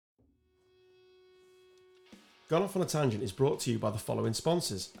Gone Off on a Tangent is brought to you by the following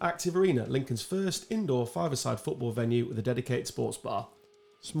sponsors. Active Arena, Lincoln's first indoor five-a-side football venue with a dedicated sports bar.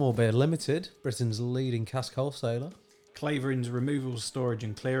 Small Beer Limited, Britain's leading cask wholesaler. Clavering's Removals, Storage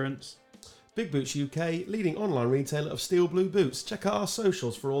and Clearance. Big Boots UK, leading online retailer of steel blue boots. Check out our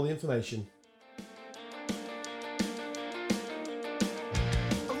socials for all the information.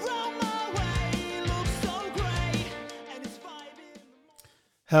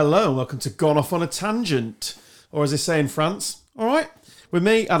 Hello and welcome to Gone Off on a Tangent, or as they say in France, alright? With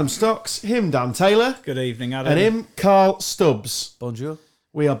me, Adam Stocks, him, Dan Taylor. Good evening, Adam. And him, Carl Stubbs. Bonjour.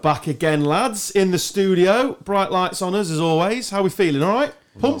 We are back again, lads, in the studio. Bright lights on us, as always. How are we feeling, alright?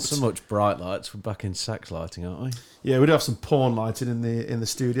 Not Pumped? so much bright lights. We're back in sex lighting, aren't we? Yeah, we do have some porn lighting in the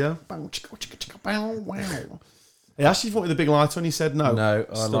studio. He asked you if you wanted the big light on, you said no. No,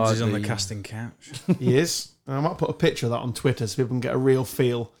 I Stubbs like is on the casting couch. He is. And I might put a picture of that on Twitter so people can get a real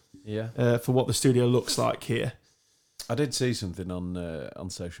feel for what the studio looks like here. I did see something on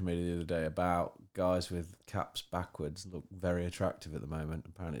social media the other day about guys with caps backwards look very attractive at the moment.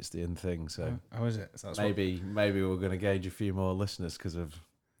 Apparently it's the in thing, so How is it? So that's maybe we're going to gauge a few more listeners because of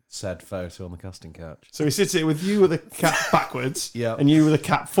said photo on the casting couch. So we sit here with you with a cap backwards Yeah. and you with a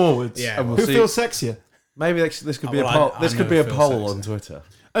cap forwards. Yeah, And Who we'll see. feels sexier? Maybe this could be Well, a poll. I This could know be a it feels poll sexy. on Twitter.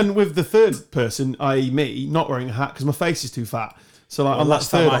 And with the third person, i.e. me, not wearing a hat because my face is too fat. So like on that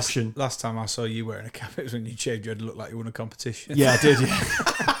third option. Last time I saw you wearing a cap, it was when you shaved your head, looked like you won a competition. Yeah, I did,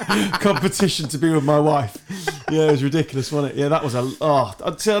 yeah. Competition to be with my wife. Yeah, it was ridiculous, wasn't it? Yeah, that was I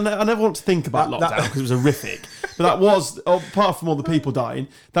never want to think about lockdown because it was horrific. But that was, apart from all the people dying,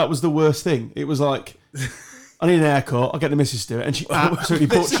 that was the worst thing. It was like, I need an haircut, I'll get the missus to do it, and she absolutely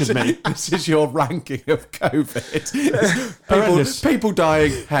butchered me. This is your ranking of COVID. Horrendous. people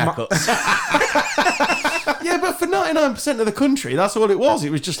dying, haircuts. Yeah, but for 99% of the country, that's all it was.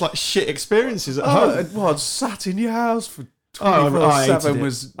 It was just like shit experiences at home. it was sat in your house for I 24/7 hated it.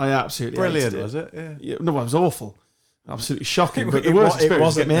 was I absolutely brilliant, hated it. was it? Yeah. Yeah, no, it was awful. Absolutely shocking. But the worst experience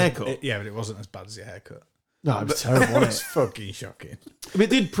was get my haircut. Yeah, but it wasn't as bad as your haircut. No, it was terrible, It wasn't was it? fucking shocking. I mean, it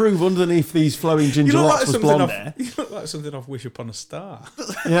did prove underneath these flowing ginger locks was blonde hair. You look like something off Wish Upon a Star.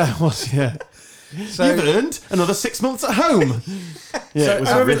 Yeah, it was, yeah. So You've earned another 6 months at home. Yeah, So it was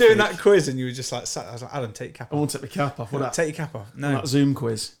I remember horrific. doing that quiz and you were just like, I was like, Adam, take your cap I off. won't take my cap off. What Take your cap off. No, that Zoom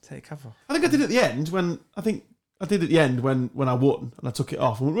quiz. take your cap off. I think I did at the end when I won and I took it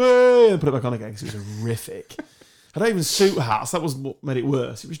off and went, "Way," and put it back on again because it was horrific. I don't even suit hats. That was what made it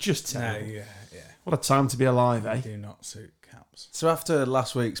worse. It was just No, terrible. yeah. What a time to be alive, I eh? do not suit caps. So after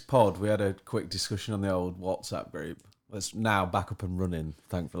last week's pod, we had a quick discussion on the old WhatsApp group. It's now back up and running,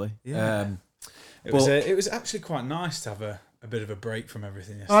 thankfully. Yeah. It was actually quite nice to have a bit of a break from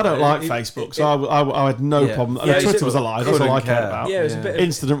everything yesterday. I don't like Facebook, so I had no Yeah. problem. Yeah, Twitter was alive. That's all I cared about. Yeah, it was a bit of,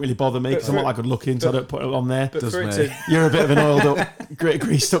 Insta didn't really bother me because I'm not that good looking, so I don't put it on there. but does for it me. to, You're a bit of an oiled up,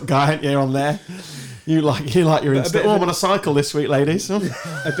 greased up guy, aren't you, on there? You like your But a Insta. bit Oh, of I'm on a cycle this week, ladies. a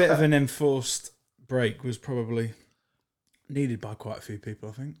bit of an enforced break was probably needed by quite a few people,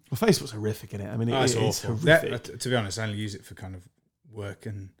 I think. Well, Facebook's horrific, innit? I mean, It's it's awful. horrific. To be honest, I only use it for kind of work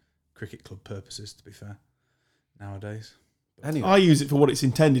and cricket club purposes, to be fair, nowadays. Anyway, I use it for what it's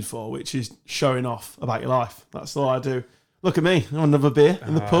intended for, which is showing off about your life. That's all I do. Look at me, I'm another beer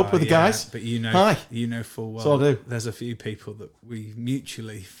in the pub with the Yeah, guys. But you know Hi. full well. That's all I do. There's a few people that we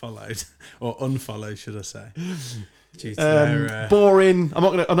mutually followed or unfollowed, should I say? Due to their, Boring. I'm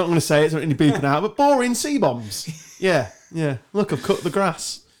not gonna say it. It's not any beeping out, but boring sea bombs. Yeah. Look, I've cut the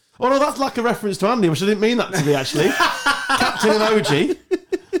grass. Oh no, that's like a reference to Andy, which I didn't mean that to be actually. Captain Emoji.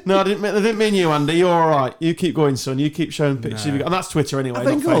 No, I didn't mean you, Andy. You're all right. You keep going, son. You keep showing pictures. No. And that's Twitter anyway. I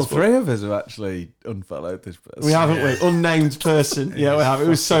think not all Facebook. three of us have actually unfollowed this person. We haven't, we? Unnamed person. Yeah, we have. It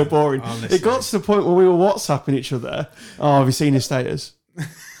was so boring. Honestly. It got to the point where we were WhatsApping each other. Oh, have you seen his status?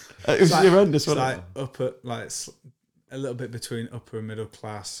 It was horrendous, It's wasn't like upper, a little bit between upper and middle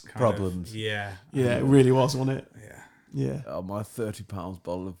class kind Problems. Of, yeah, it? Yeah, it really was, wasn't it? yeah. Yeah. Oh, my £30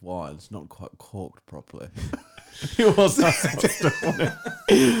 bottle of wine is not quite corked properly. It was that sort of stuff, wasn't it?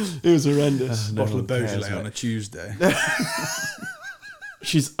 It was horrendous. Bottle of cares, Beaujolais mate. on a Tuesday.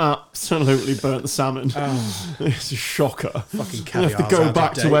 She's absolutely burnt the salmon. It's a shocker. Fucking I caviar. have to go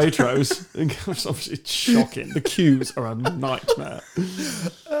back to Waitrose. It's obviously shocking. The queues are a nightmare.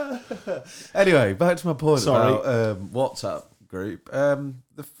 Anyway, back to my point Sorry. about WhatsApp group.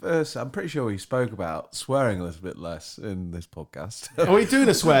 The first, I'm pretty sure we spoke about swearing a little bit less in this podcast. Are we doing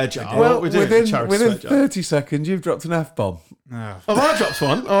a swear jar? Well, we're doing a within charity swear jar. 30 seconds, you've dropped an F-bomb. Oh, Have I dropped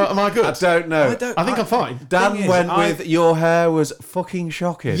one? Or am I good? I don't know. I think I'm fine. Dan Thing is, went with, your hair was fucking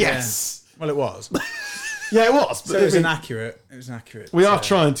shocking. Yes. well, it was. Yeah, it was. So it was inaccurate. It was inaccurate. We are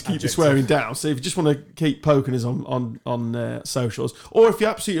trying to keep adjective. the swearing down. So if you just want to keep poking us on socials, or if you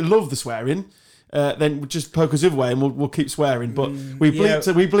absolutely love the swearing, then just poke us the other way, and we'll keep swearing. But we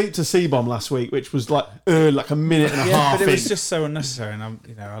bleeped a C-bomb last week, which was like a minute and a half. But it was in. just so unnecessary, and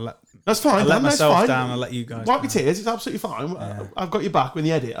That's fine. I let Dan, myself that's fine. down. I let you guys. Wipe your down. tears. It's absolutely fine. I've got your back with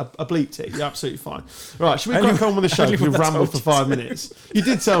the edit. I bleeped it. You're absolutely fine. Right, should we crack on with the show? We've rambled for 5 minutes. You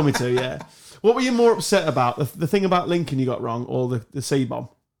did tell me to, yeah. What were you more upset about? The thing about Lincoln you got wrong, or the C-bomb?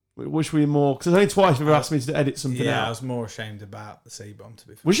 Which were you more? Because only twice you've ever asked me to edit something out. I was more ashamed about the C-bomb, to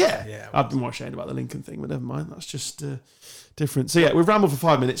be fair. Was you? Yeah. I've been more ashamed about the Lincoln thing, but never mind. That's just different. So yeah, we've rambled for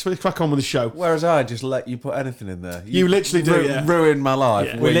 5 minutes. Let's crack on with the show. Whereas I just let you put anything in there. You literally do, yeah. Ruin my life.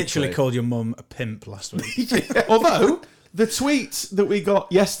 Yeah. We literally called your mum a pimp last week. Although the tweet that we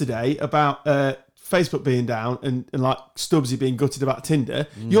got yesterday about Facebook being down and like Stubbsy being gutted about Tinder,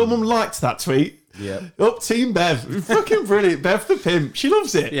 your mum liked that tweet. Yeah. Up Team Bev. Fucking brilliant. Bev the pimp. She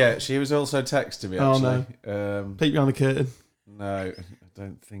loves it. Yeah, she was also texting me, actually. Oh, no. Peek behind the curtain. No, I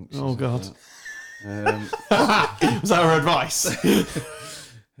don't think so. Oh, God. That. Was that her advice?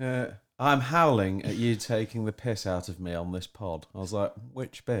 I'm howling at you taking the piss out of me on this pod. I was like,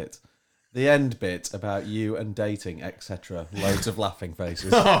 which bit? The end bit about you and dating, etc. Loads of laughing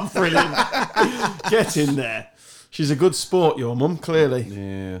faces. Oh, brilliant. Get in there. She's a good sport, your mum, clearly.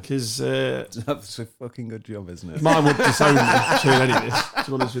 Yeah. Because That's a fucking good job, isn't it? mine would disown me if she heard any of this,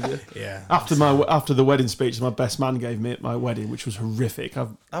 to be honest with you. Yeah. After the wedding speech my best man gave me at my wedding, which was horrific.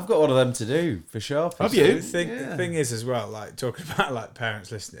 I've got one of them to do, for sure. Have you? The thing is, as well, like, talking about, like, parents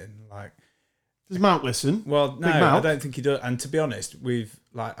listening, like... Does Mount listen? Well, no, Big I mouth. don't think he does. And to be honest,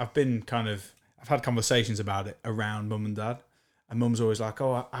 I've had conversations about it around mum and dad. And mum's always like,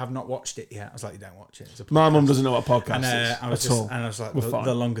 "Oh, I have not watched it yet." I was like, "You don't watch it." It's a My podcast." mum doesn't know what a podcast And is I was at all. and I was like, We're the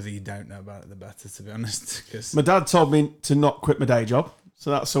fine. longer that you don't know about it, the better. To be honest, because My dad told me to not quit my day job,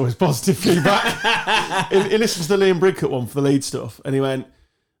 so that's always positive feedback. he listened to the Liam Bridcut one for the lead stuff, and he went,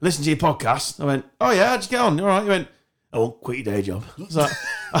 "Listen to your podcast." I went, "Oh yeah, how'd you get on? All right." He went, "I won't quit your day job." I was like,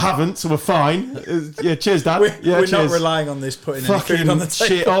 "I haven't, so we're fine." Yeah, cheers, Dad. we're cheers. not relying on this putting any food on the table.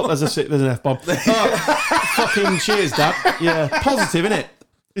 Shit. Oh, there's an F-bomb. Fucking cheers, Dad. Yeah, positive, innit?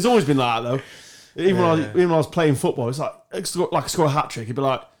 It's always been like that, though. Even when I was playing football, it's like I score a hat-trick, he'd be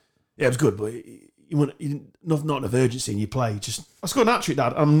like, "Yeah, it was good, but you not enough urgency in your play. Just, I scored an hat-trick,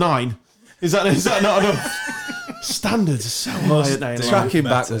 Dad. I'm 9. Is that not enough?" Standards are so high at now. Tracking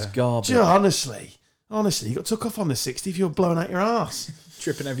back was garbage. Honestly, you got took off on the 60 if you were blowing out your arse.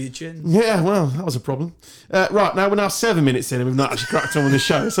 Tripping over your chin. Yeah, well, that was a problem. Right, now we're now 7 minutes in and we've not actually cracked on with the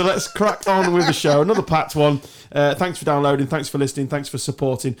show. So let's crack on with the show. Another packed one. Thanks for downloading. Thanks for listening. Thanks for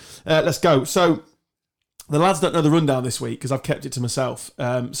supporting. Let's go. So the lads don't know the rundown this week because I've kept it to myself.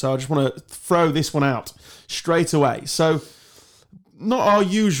 So I just want to throw this one out straight away. So not our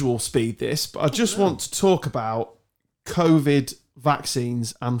usual speed this, but I just want to talk about COVID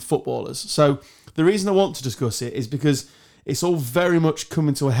vaccines and footballers. So the reason I want to discuss it is because it's all very much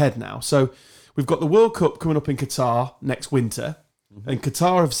coming to a head now. So we've got the World Cup coming up in Qatar next winter. And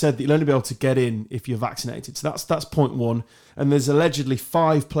Qatar have said that you'll only be able to get in if you're vaccinated. So that's point one. And there's allegedly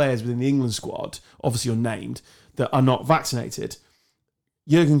 5 players within the England squad, obviously unnamed, that are not vaccinated.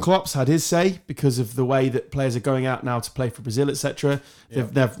 Jurgen Klopp's had his say because of the way that players are going out now to play for Brazil, etc.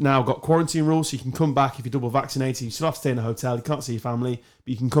 They've now got quarantine rules, so you can come back if you're double vaccinated. You still have to stay in a hotel. You can't see your family,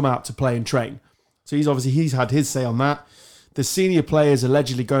 but you can come out to play and train. So he's had his say on that. The senior players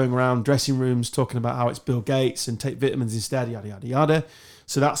allegedly going around dressing rooms talking about how it's Bill Gates and take vitamins instead, yada, yada, yada.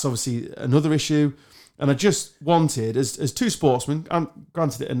 So that's obviously another issue. And I just wanted, as two sportsmen,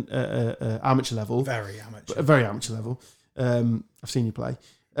 granted at an amateur level. Very amateur. A very amateur level. I've seen you play.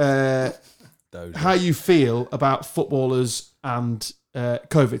 How you feel about footballers and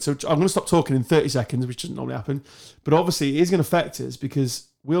COVID. So I'm going to stop talking in 30 seconds, which doesn't normally happen. But obviously it is going to affect us because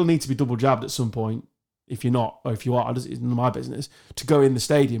we'll need to be double jabbed at some point. If you're not, or if you are, it's none of my business, to go in the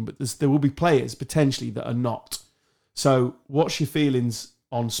stadium. But there will be players potentially that are not. So what's your feelings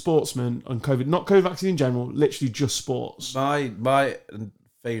on sportsmen, on COVID? Not COVID vaccine in general, literally just sports. My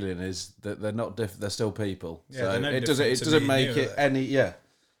feeling is that they're not different. They're still people. Yeah, so it doesn't make it any. Yeah.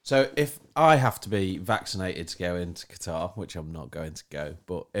 So if I have to be vaccinated to go into Qatar, which I'm not going to go,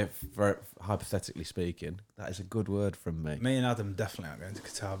 but if, hypothetically speaking, that is a good word from me. Me and Adam definitely aren't going to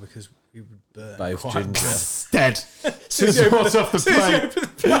Qatar because we would burn. Both quite ginger. bad. Dead. Soon as he walks off the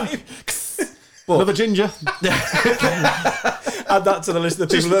plane. Another ginger. Add that to the list of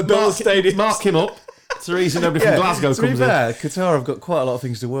the people that build the stadium. Mark him up. It's the reason nobody from Glasgow to be comes in. fair, Qatar have got quite a lot of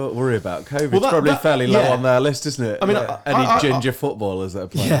things to worry about. COVID's Well, probably fairly low on their list, isn't it? I mean, any ginger footballers that are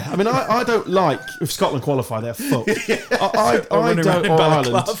playing. Yeah, I mean, I don't like if Scotland qualify, they're fucked. I don't, or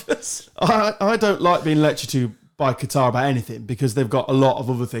Ireland. I don't like being lectured to by Qatar about anything because they've got a lot of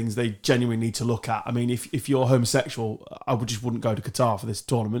other things they genuinely need to look at. I mean, if you're homosexual, I just wouldn't go to Qatar for this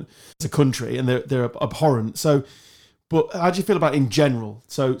tournament. It's a country and they're abhorrent. So, but how do you feel about it in general?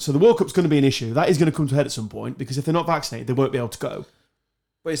 So the World Cup's going to be an issue. That is going to come to a head at some point because if they're not vaccinated, they won't be able to go.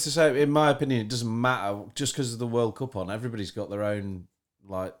 But it's the same. In my opinion, it doesn't matter just because of the World Cup on. Everybody's got their own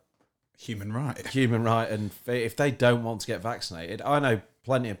human right, and if they don't want to get vaccinated, I know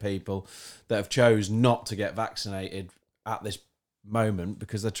plenty of people that have chose not to get vaccinated at this moment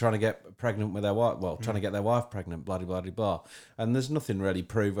because they're trying to get pregnant with their wife. Well, trying to get their wife pregnant, blah, blah, blah, blah. And there's nothing really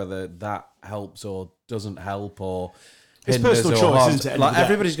prove whether that helps or doesn't help or it's personal choice, isn't it? Like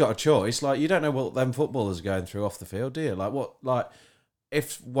everybody's got a choice. Like you don't know what them footballers are going through off the field, do you? Like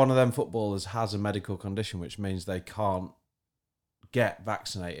if one of them footballers has a medical condition which means they can't get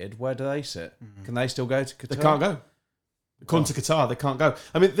vaccinated, where do they sit? Can they still go to Qatar? They can't go. According to Qatar, they can't go.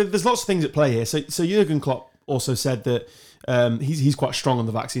 I mean, there's lots of things at play here. So Jurgen Klopp also said that he's quite strong on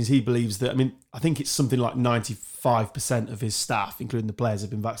the vaccines. He believes that, I mean, I think it's something like 95% of his staff, including the players, have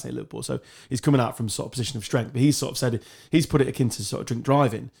been vaccinated at Liverpool. So he's coming out from sort of position of strength. But he's sort of said, he's put it akin to sort of drink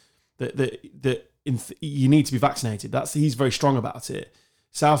driving, that you need to be vaccinated. He's very strong about it.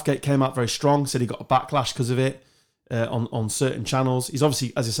 Southgate came out very strong, said he got a backlash because of it. On certain channels. He's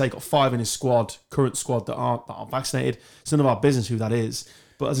obviously, as I say, got 5 in his current squad that aren't vaccinated. It's none of our business who that is.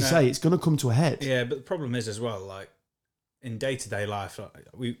 But as I say, it's going to come to a head. Yeah, but the problem is as well, like in day-to-day life,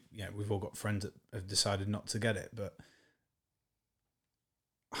 we've all got friends that have decided not to get it, but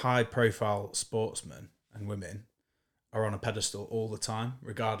high-profile sportsmen and women are on a pedestal all the time,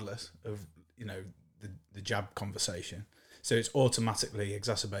 regardless of the jab conversation. So it's automatically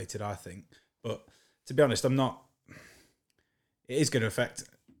exacerbated, I think. But to be honest, it is going to affect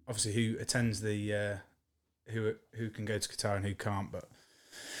obviously who attends the who can go to Qatar and who can't, but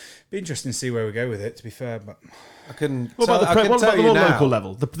be interesting to see where we go with it, to be fair. But what about the more local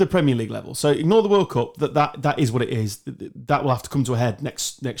level, the Premier League level? So ignore the World Cup, that is what it is. That will have to come to a head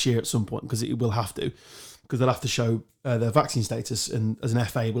next year at some point because it will have to, because they'll have to show their vaccine status, and as an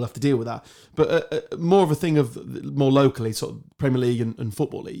FA we'll have to deal with that. But more of a thing of more locally, sort of Premier League and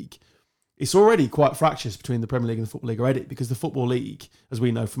Football League, it's already quite fractious between the Premier League and the Football League already, because the Football League, as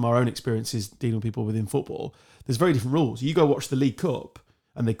we know from our own experiences dealing with people within football, there's very different rules. You go watch the League Cup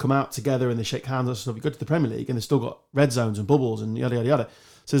and they come out together and they shake hands and stuff. You go to the Premier League and they've still got red zones and bubbles and yada, yada, yada.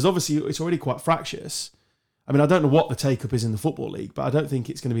 So there's obviously, it's already quite fractious. I mean, I don't know what the take-up is in the Football League, but I don't think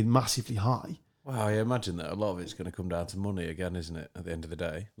it's going to be massively high. Well, I imagine that a lot of it's going to come down to money again, isn't it? At the end of the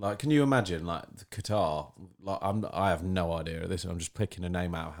day, like, can you imagine, like, Qatar? Like, I have no idea of this. I'm just picking a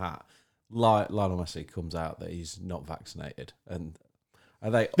name out of a hat. Lionel Messi comes out that he's not vaccinated, and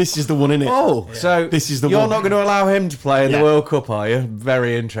are they? This is the one, innit? Oh, yeah. So this is the you're one. not going to allow him to play in the World Cup, are you?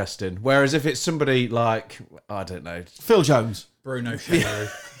 Very interesting. Whereas if it's somebody like, I don't know, Phil Jones, Bruno Ferrari,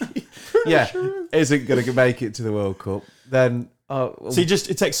 isn't going to make it to the World Cup, then.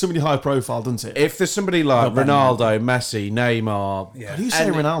 It takes somebody high profile, doesn't it? If there's somebody like Ronaldo, Messi, Neymar, How do you say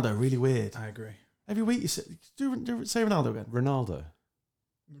Ronaldo? Really weird. I agree. Every week you say Ronaldo again. Ronaldo.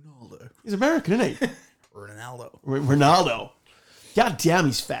 He's American, isn't he? Ronaldo. God damn,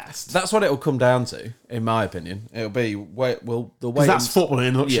 he's fast. That's what it'll come down to, in my opinion. It'll be they'll wait. Because that's football in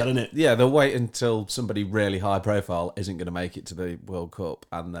a nutshell, isn't it? Yeah, they'll wait until somebody really high profile isn't going to make it to the World Cup,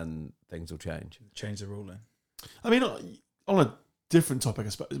 and then things will change. Change the ruling. I mean, on a different topic, I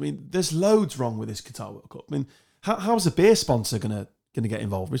suppose. I mean, there's loads wrong with this Qatar World Cup. I mean, how's a beer sponsor going to get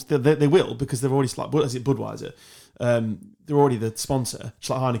involved? Which they will, because they're already is it Budweiser? They're already the sponsor. It's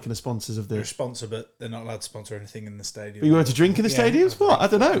like Heineken are sponsors of the. They're a sponsor, but they're not allowed to sponsor anything in the stadium. But you weren't to drink in the stadiums? What? I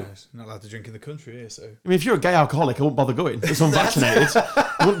don't know. Not allowed to drink in the country here, so. I mean, if you're a gay alcoholic, I wouldn't bother going. It's unvaccinated.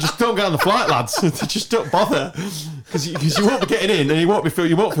 Just don't go on the flight, lads. Just don't bother, because you won't be getting in, and you won't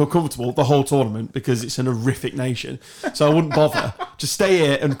feel comfortable the whole tournament because it's an horrific nation. So I wouldn't bother. Just stay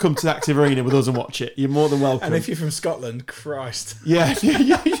here and come to the Active Arena with us and watch it. You're more than welcome. And if you're from Scotland, Christ. Yeah, if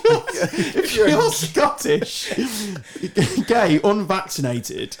you're Scottish, gay,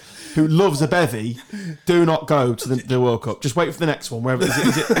 unvaccinated, who loves a bevy, do not go to the World Cup. Just wait for the next one. Wherever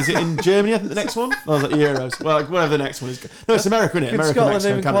is it in Germany? I think the next one. Oh, the Euros. Well, whatever the next one is. No, it's America, isn't it? America, Scotland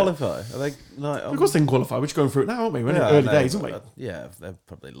Mexico, even Canada. qualify? Are they like? Of course they can qualify. We're just going through it now, aren't we? We're in the early days, aren't we? Yeah, they've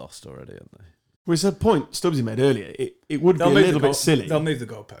probably lost already, haven't they? Well, it's a point Stubbsy made earlier. It would be a little bit silly. They'll move the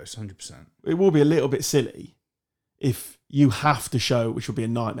goalpost, 100%. It will be a little bit silly if you have to show, which would be a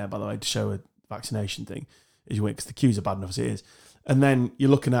nightmare, by the way, to show a vaccination thing, is you win because the queues are bad enough as it is. And then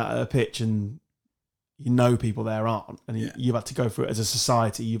you're looking at a pitch and you know people there aren't, and you've had to go through it as a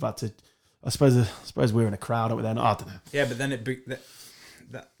society. You've had to, I suppose we're in a crowd, aren't we? Then I don't know. Yeah, but then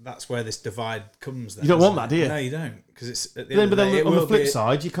that's where this divide comes. Then, you don't want that, do you? No, you don't, because it's. At the But end of the day, then on the flip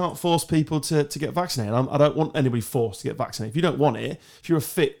side, you can't force people to get vaccinated. I don't want anybody forced to get vaccinated. If you don't want it, if you're a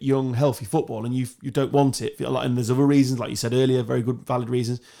fit, young, healthy footballer and you don't want it, and there's other reasons, like you said earlier, very good, valid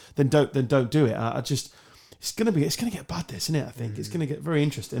reasons, then don't do it. I just. It's gonna get bad, this, isn't it? I think it's gonna get very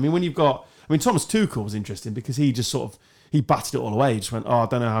interesting. I mean, when you've got, Thomas Tuchel was interesting because he just sort of batted it all away. He just went, I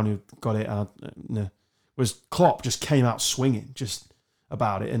don't know how he got it. No. Whereas Klopp just came out swinging just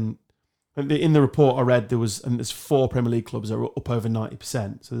about it. And in the report I read, there's 4 Premier League clubs that are up over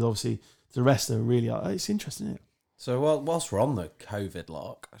 90%. So there's obviously the rest are really. It's interesting, isn't it? So whilst we're on the COVID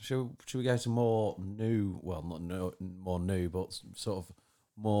lock, should we go to more new? Well, not more new, but sort of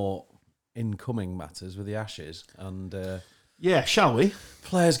more incoming matters with the Ashes and shall we?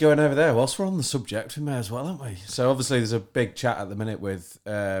 Players going over there. Whilst we're on the subject, we may as well, aren't we? So obviously there's a big chat at the minute with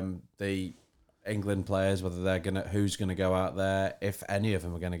the England players, who's gonna go out there, if any of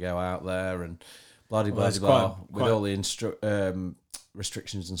them are going to go out there, and blah blah blah. With all the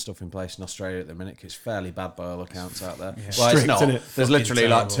restrictions and stuff in place in Australia at the minute, 'cause it's fairly bad by all accounts out there. Yeah. Well, Strict, it's not. isn't it? There's literally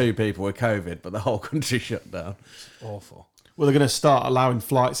terrible. like 2 people with COVID, but the whole country shut down. Awful. Well, they're going to start allowing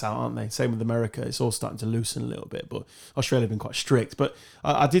flights out, aren't they? Same with America. It's all starting to loosen a little bit, but Australia have been quite strict. But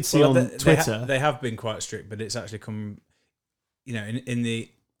I did see on Twitter... They have been quite strict, but it's actually come... in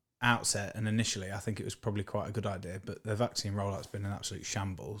the outset and initially, I think it was probably quite a good idea, but the vaccine rollout's been an absolute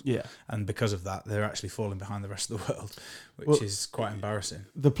shambles. Yeah. And because of that, they're actually falling behind the rest of the world, which is quite embarrassing.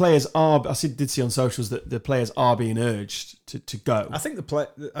 The players are... I did see on socials that the players are being urged to go. I think for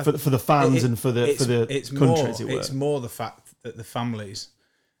the fans and for the country, as it were. It's more the fact that the families...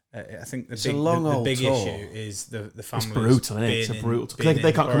 I think the big tour. issue is the families. It's brutal, isn't it? It's brutal.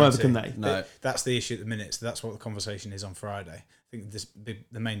 They can't come over, can they? No. That's the issue at the minute. So that's what the conversation is on Friday. I think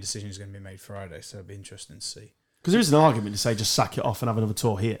the main decision is going to be made Friday, so it'll be interesting to see. Because there is an argument to say just sack it off and have another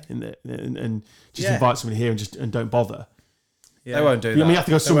tour here and just invite somebody here and don't bother. Yeah. They won't do that. You have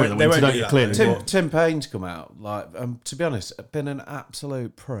to go somewhere in the winter, don't you? Clearly. Tim Payne's come out, to be honest, been an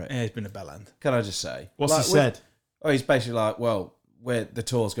absolute prick. Yeah, he's been a bellend. Can I just say? What's he said? He's basically like, well, the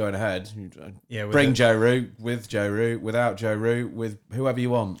tour's going ahead. Yeah, bring Joe Root, with Joe Root, without Joe Root, with whoever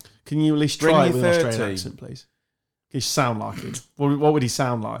you want. Can you at least try it with an Australian accent, please? He sound like him. What would he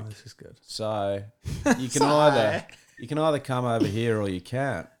sound like? Oh, this is good. So you can either come over here or you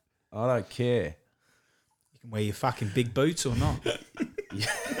can't. I don't care. You can wear your fucking big boots or not.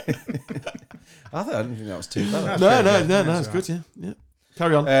 I don't think that was too bad. No, it's good. Yeah.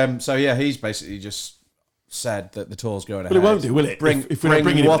 Carry on. So yeah, he's basically just said that the tour's going ahead. But it won't do, will it? If we don't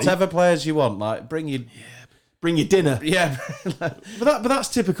bring whatever players you want, like bring your dinner. Yeah. but that's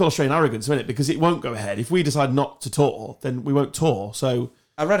typical Australian arrogance, isn't it? Because it won't go ahead. If we decide not to tour, then we won't tour. So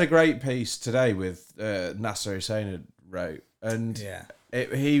I read a great piece today with Nasser Hussain wrote, and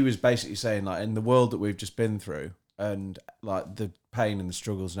he was basically saying, like, in the world that we've just been through, and like the pain and the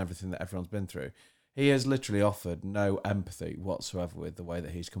struggles and everything that everyone's been through, he has literally offered no empathy whatsoever with the way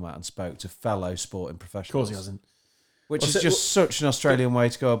that he's come out and spoke to fellow sporting professionals. Of course he hasn't. Which is just such an Australian way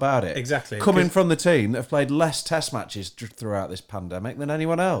to go about it. Exactly. Coming from the team that have played less test matches throughout this pandemic than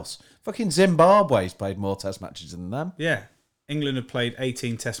anyone else. Fucking Zimbabwe's played more test matches than them. Yeah. England have played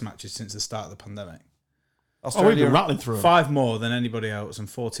 18 test matches since the start of the pandemic. We've been rattling through 5 more than anybody else and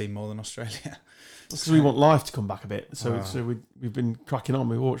 14 more than Australia. Because we want life to come back a bit. So we've been cracking on.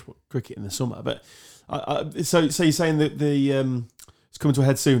 We watch cricket in the summer. But so you're saying that it's coming to a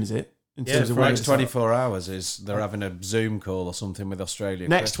head soon, is it? In terms of the next 24 hours is they're having a Zoom call or something with Australia.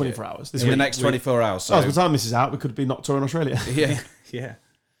 Next 24 hours. In the next 24 hours. So by the time this is out, we could be not touring Australia. Yeah. Yeah.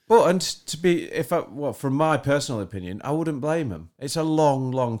 But from my personal opinion, I wouldn't blame them. It's a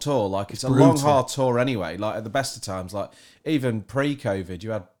long, long tour. Like it's a long, hard tour anyway. Like at the best of times, like even pre-COVID,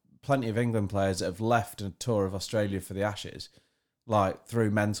 you had plenty of England players that have left a tour of Australia for the Ashes, like through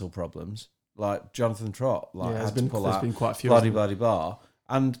mental problems. Like Jonathan Trott, had to pull out. Been quite a few. Blah.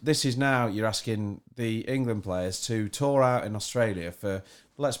 And this is now you're asking the England players to tour out in Australia for.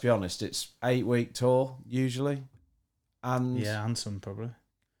 Let's be honest, it's 8-week tour usually, and some probably.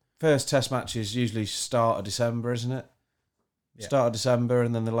 First test matches usually start of December, isn't it? Yeah. Start of December,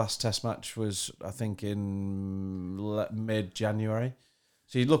 and then the last test match was, I think, in mid-January.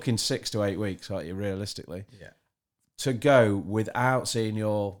 So you're looking 6 to 8 weeks, aren't you, realistically? Yeah. To go without seeing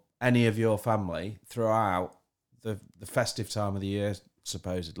any of your family throughout the festive time of the year,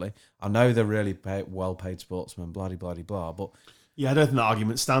 supposedly. I know they're really well-paid sportsmen, blah-de-blah-de-blah, but Yeah, I don't think that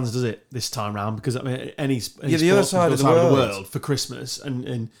argument stands, does it, this time round? Because I mean, any the other side of the world for Christmas,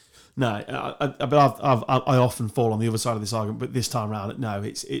 and no, I often fall on the other side of this argument, but this time round, no,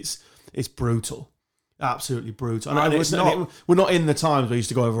 it's brutal, absolutely brutal. And we're not in the times we used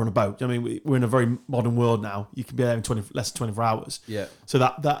to go over on a boat. I mean, we're in a very modern world now. You can be there in less than 24 hours. Yeah. So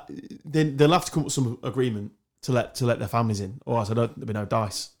that then they'll have to come up with some agreement to let their families in, or else I don't think there'll be no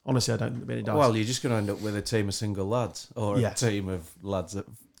dice. Honestly, I don't think there'll be any dice. Well, you're just going to end up with a team of single lads, or a team of lads that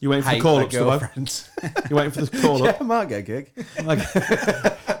you waiting for the call ups, girlfriends. You're waiting for the call up. Yeah, I might get a gig.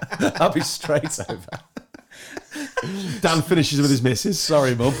 I'll be straight over. Dan finishes with his missus.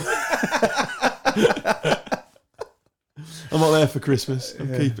 Sorry, Mum. I'm not there for Christmas. I'm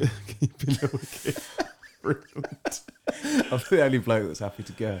keeping the wicket. Brilliant. I'm the only bloke that's happy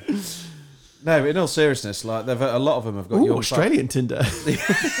to go. No, in all seriousness, like a lot of them have got young Australian Tinder.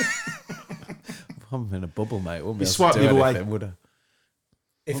 I'm in a bubble, mate. Wouldn't be you swipe the other way, would I?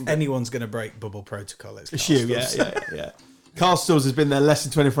 If anyone's going to break bubble protocol, it's you. Yeah. Carl Stills has been there less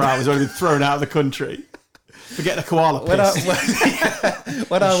than 24 hours. Already been thrown out of the country. Forget the koala piss.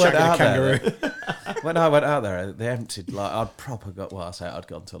 When I went out there, they emptied, like, I'd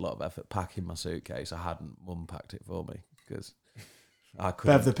gone to a lot of effort packing my suitcase. I hadn't. Mum packed it for me because I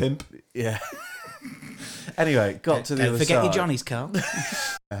couldn't. Bev the pimp. Yeah. Anyway, got to the other side. Forget your Johnny's car.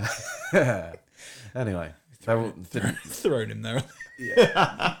 Anyway, thrown him there.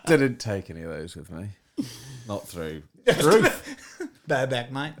 Yeah, didn't take any of those with me. Not through.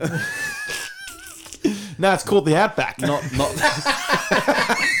 Bareback, mate. Now it's called the Outback. Not.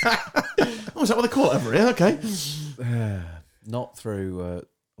 Oh, is that what they call it over here? Okay. Not through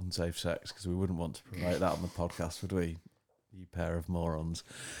unsafe sex, because we wouldn't want to promote that on the podcast, would we? You pair of morons.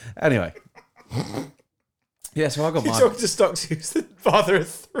 Anyway. Yeah, so I got my... You're talking to Stocks, who's the father of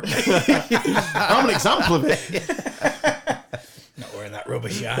three. I'm an example of it. Not wearing that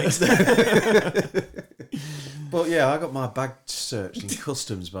rubbish eyes. But yeah, I got my bag searched in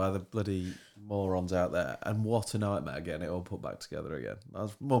customs by the bloody morons out there, and what a nightmare getting it all put back together again. I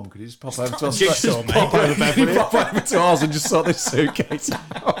was, Mum, could you just pop over to us? Pop over to ours and just sort this suitcase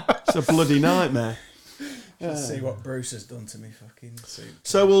out. It's a bloody nightmare. Let's see what Bruce has done to me fucking suit.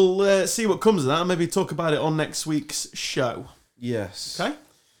 So we'll see what comes of that and maybe talk about it on next week's show. Yes. Okay?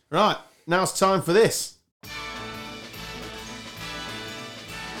 Right, now it's time for this.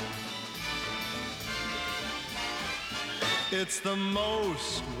 It's the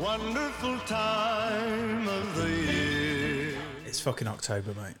most wonderful time of the year. It's fucking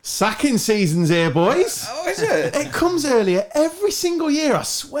October, mate. Sacking season's here, boys. Oh, is it? It comes earlier every single year. I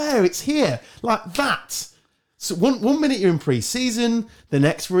swear it's here. Like that. So one minute you're in pre-season, the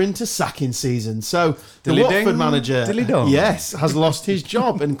next we're into sacking season. So the Watford manager, yes, has lost his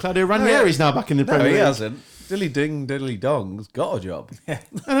job, and Claudio Ranieri's now back in the Premier League. No, he hasn't. Dilly ding, diddly dong's got a job. I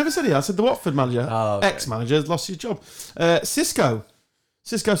never said he has. I said the Watford manager, ex-manager, has lost his job. Cisco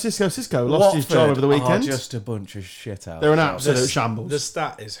lost his job over the weekend. Just a bunch of shit out. They're an absolute shambles. The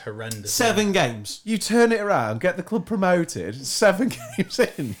stat is horrendous. 7 games. You turn it around, get the club promoted, 7 games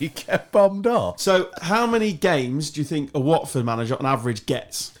in, you get bombed off. So how many games do you think a Watford manager on average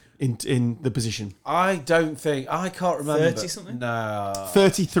gets in the position? I can't remember. 30 something? No.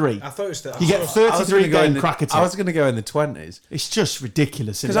 33. I thought it was You get 33 game cracker I was going to go in the 20s. It's just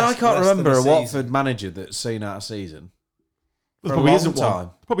ridiculous. Because I can't remember a Watford manager that's seen out a season. There probably isn't one.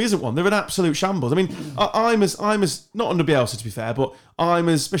 Probably isn't one. They're an absolute shambles. I mean, I'm as not under Bielsa, to be fair, but I'm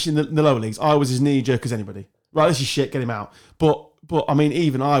as, especially in the lower leagues, I was as knee jerk as anybody. Right, this is shit. Get him out. But I mean,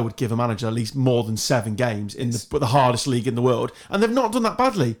 even I would give a manager at least more than 7 games in the hardest league in the world, and they've not done that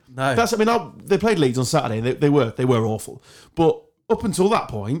badly. No, they played Leeds on Saturday. And they were awful, but up until that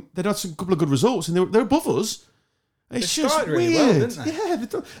point, they'd had a couple of good results, and they're above us. It's just really weird. Well, didn't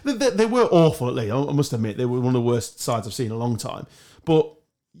they? Yeah, they were awful at Leeds. I must admit, they were one of the worst sides I've seen in a long time. But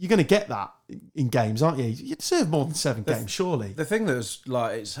you're going to get that in games, aren't you? You deserve more than 7 games, surely. The thing that's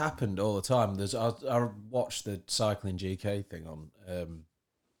like, it's happened all the time. I watched the cycling GK thing on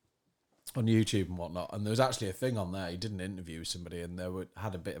YouTube and whatnot, and there was actually a thing on there. He did an interview with somebody, and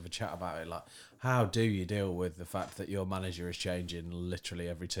had a bit of a chat about it. Like, how do you deal with the fact that your manager is changing literally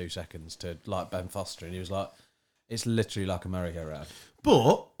every 2 seconds to like Ben Foster? And he was like, it's literally like a merry-go-round.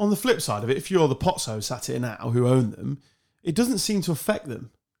 But on the flip side of it, if you're the Potso sat here now who own them, it doesn't seem to affect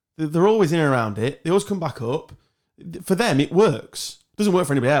them. They're always in and around it. They always come back up. For them, it works. Doesn't work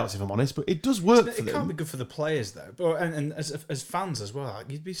for anybody else, if I'm honest, but it does work for It them. can't be good for the players though, but and as fans as well. Like,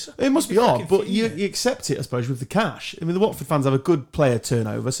 you'd be. It must be odd, but you accept it, I suppose, with the cash. I mean, the Watford fans have a good player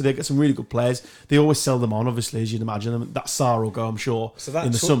turnover, so they get some really good players. They always sell them on, obviously, as you'd imagine. That Sarr will go, I'm sure, So that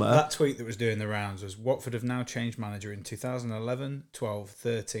in the summer. That tweet that was doing the rounds was Watford have now changed manager in 2011, 12,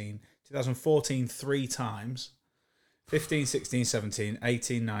 13, 2014 3 times, 15, 16, 17,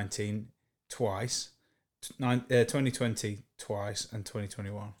 18, 19 twice, 2020 twice, and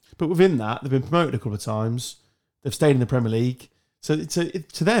 2021. But within that, they've been promoted a couple of times. They've stayed in the Premier League. So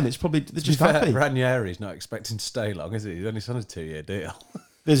to them, it's probably they're just happy. Ranieri's not expecting to stay long, is he? He's only signed a 2-year deal.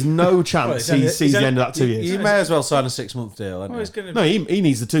 There's no chance he sees the end of that 2 years. You may as well sign a 6-month deal. No, he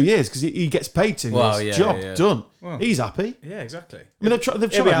needs the 2 years because he gets paid 2 years. Job done. Well, he's happy. Yeah, exactly. I mean, they've tried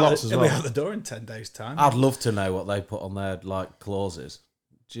lots as well. He'll be out the door in 10 days' time. I'd love to know what they put on their clauses.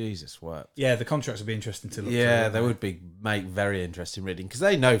 Jesus, what? Yeah, the contracts would be interesting to look Yeah, through. they would make very interesting reading because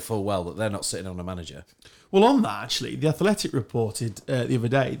they know full well that they're not sitting on a manager. Well, on that, actually, The Athletic reported the other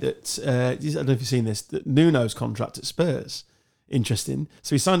day that, I don't know if you've seen this, that Nuno's contract at Spurs, interesting.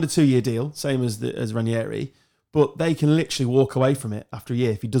 So he signed a 2-year deal, same as Ranieri, but they can literally walk away from it after a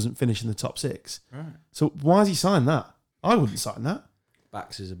year if he doesn't finish in the top 6. Right. So why has he signed that? I wouldn't sign that.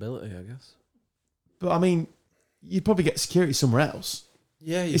 Backs his ability, I guess. But, I mean, you'd probably get security somewhere else.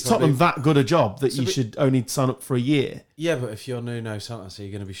 Yeah, Is Tottenham that good a job that you should only sign up for a year? Yeah, but if you're Nuno Santos, are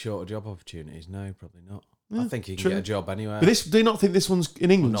you going to be short of job opportunities? No, probably not. I think he can get a job anywhere. But do you not think this one's in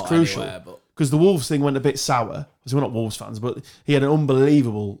England's Not crucial? anywhere, but Because the Wolves thing went a bit sour. So we're not Wolves fans, but he had an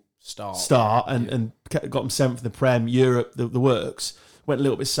unbelievable start and got him 7th in the Prem, Europe, the works. Went a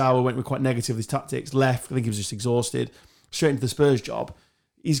little bit sour, went quite negative with his tactics, left. I think he was just exhausted. Straight into the Spurs job.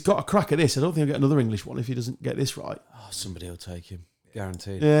 He's got a crack at this. I don't think he'll get another English one if he doesn't get this right. Oh, somebody will take him.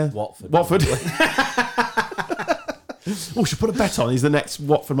 Guaranteed. Yeah. Watford. Oh, should put a bet on. He's the next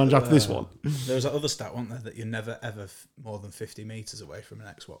Watford manager after this one. There was that other stat, wasn't there, that you're never ever more than 50 metres away from an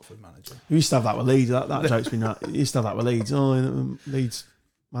ex-Watford manager. We used to have that with Leeds. That joke's been that. We used to have that with Leeds. Oh, Leeds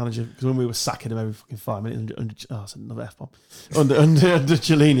manager. Because when we were sacking him every fucking 5 minutes, that's another F-bomb. Under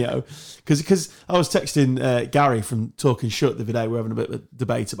Chiellino. Because I was texting Gary from Talking Shut the other day. We were having a bit of a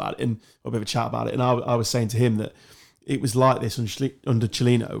debate about it, and a bit of a chat about it. And I was saying to him that it was like this under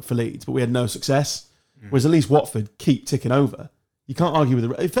Chiellino for Leeds, but we had no success. Whereas at least Watford keep ticking over. You can't argue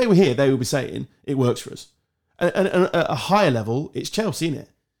with if they were here, they would be saying it works for us. And at a higher level, it's Chelsea, isn't it?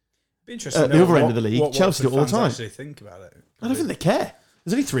 Be interesting. At the other end of the league, Chelsea do it all the time. Actually think about it. I don't think they care.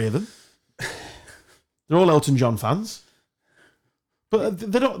 There's only 3 of them. They're all Elton John fans.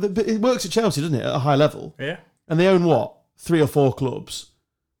 But they're not. But it works at Chelsea, doesn't it? At a high level. Yeah. And they own what? 3 or 4 clubs.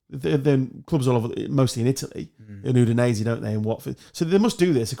 They're clubs all over, mostly in Italy. In Udinese, don't they? In Watford. So they must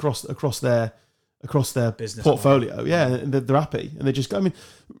do this across their business portfolio. Model. Yeah, and they're happy. And they just go, I mean,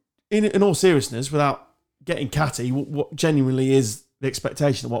 in all seriousness, without getting catty, what genuinely is the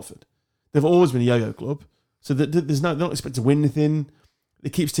expectation of Watford? They've always been a yo-yo club. So they're not expected to win anything.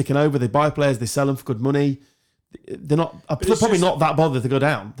 It keeps ticking over. They buy players, they sell them for good money. They're probably not that bothered to go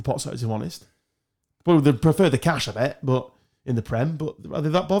down the pot, so if I'm honest. Well, they prefer the cash, I bet, but in the Prem. But are they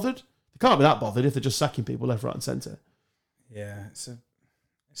that bothered? They can't be that bothered if they're just sacking people left, right, and centre. Yeah,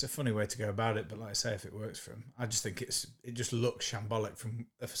 it's a funny way to go about it, but like I say, if it works for him, I just think it just looks shambolic from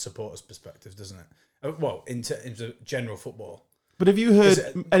a supporter's perspective, doesn't it? Well, into general football. But have you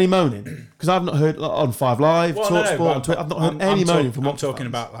heard any moaning? Because I've not heard on 5 Live, TalkSport, on Twitter. I've not heard any moaning from Watford. I'm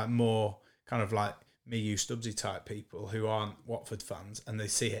talking fans. about like more kind of like me, you, Stubbsy type people who aren't Watford fans and they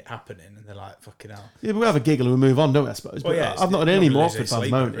see it happening and they're like, "Fucking hell." Yeah, but we have a giggle and we move on, don't we? I suppose. Well, but yeah, I've not heard any nobody Watford loses fans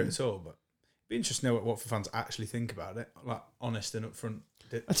sleep over moaning. it at all. But it'd be interesting to know what Watford fans actually think about it, like honest and upfront.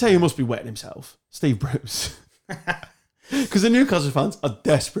 I tell you, he must be wetting himself, Steve Bruce. Because the Newcastle fans are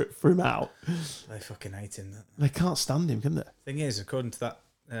desperate for him out. They fucking hate him. They can't stand him, can they? Thing is, according to that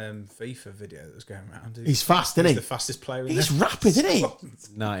FIFA video that was going around, he's fast, isn't he? He's the fastest player. He's rapid, isn't he?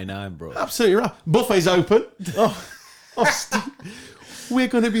 99, bro. Absolutely right. Buffet's open. We're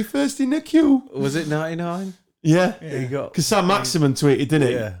going to be first in the queue. Was it 99? Yeah. You got. Because Sam Maximin tweeted, didn't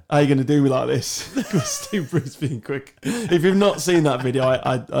he? Yeah. How are you going to do me like this? Steve Bruce being quick. If you've not seen that video,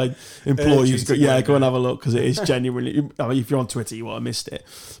 I implore you to go and have a look because it is genuinely. I mean, if you're on Twitter, you won't have missed it.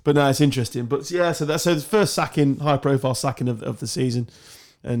 But no, it's interesting. But yeah, so the first high profile sacking of the season,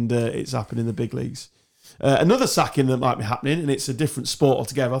 and it's happened in the big leagues. Another sacking that might be happening, and it's a different sport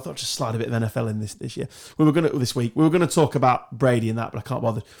altogether. I thought I'd just slide a bit of NFL in this year. We were going to talk about Brady and that, but I can't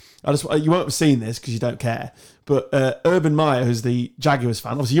bother. You won't have seen this because you don't care. But Urban Meyer, who's the Jaguars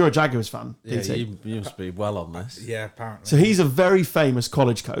fan, obviously you're a Jaguars fan. Yeah, you must be well on this. Yeah, apparently. So he's a very famous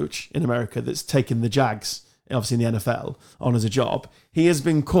college coach in America that's taken the Jags obviously in the NFL, on as a job. He has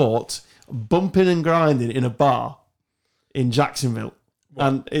been caught bumping and grinding in a bar in Jacksonville. What?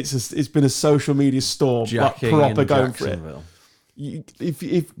 And it's been a social media storm, Jacking like proper in going for it.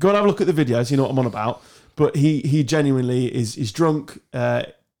 If go and have a look at the videos, you know what I'm on about. But he genuinely is drunk,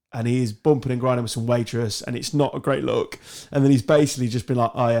 and he is bumping and grinding with some waitress, and it's not a great look. And then he's basically just been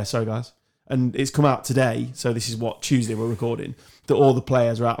like, "Oh yeah, sorry guys." And it's come out today, so this is what Tuesday we're recording, that all the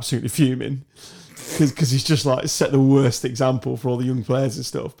players are absolutely fuming because he's just like set the worst example for all the young players and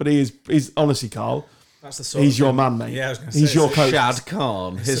stuff. But he's honestly, Carl, that's the sort he's of your thing. man, mate. Yeah, I was going to say. He's your coach. Shad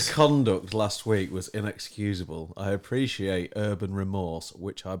Khan. His conduct last week was inexcusable. I appreciate urban remorse,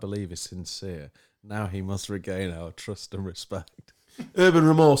 which I believe is sincere. Now he must regain our trust and respect. Urban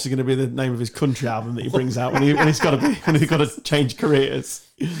Remorse is going to be the name of his country album that he brings out when he's got to change careers.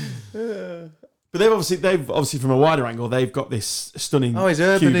 But they've obviously from a wider angle, they've got this stunning. Oh, is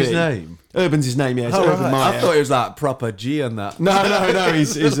Urban QB. his name? Urban's his name, yeah. It's Oh, Urban right. Meyer. I thought it was that proper G and that. No.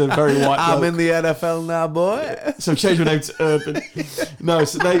 He's a very white bloke. I'm in the NFL now, boy. So change my name to Urban. No,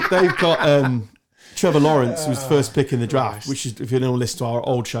 so they've got Trevor Lawrence, who was first pick in the draft, which is, if you don't listen to our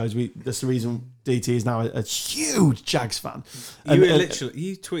old shows, that's the reason DT is now a huge Jags fan. You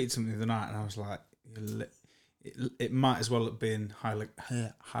tweeted something the other night, and I was like, it might as well have been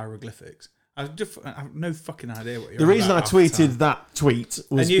hieroglyphics. I have no fucking idea what you're The reason I about half the time. tweeted that tweet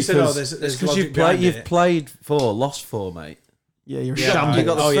was And you said, because there's Because logic you've played 4, lost 4, mate. yeah, you're a Yeah, shambles. You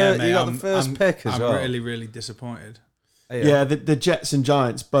got the mate, you got the first pick as I'm well. really, really disappointed. Yeah, the Jets and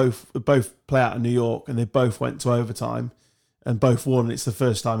Giants both play out in New York, and they both went to overtime and both won. And it's the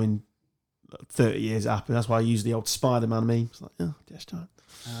first time in 30 years it happened. That's why I use the old Spider-Man meme. It's like, oh, Jets Giants.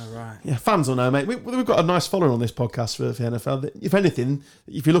 Oh, right. Yeah, fans will know, mate. We've got a nice following on this podcast for the NFL. If anything,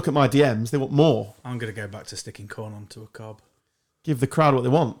 if you look at my DMs, they want more. I'm going to go back to sticking corn onto a cob. Give the crowd what they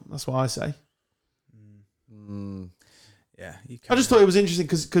want. That's what I say. Yeah, you can. I just thought it was interesting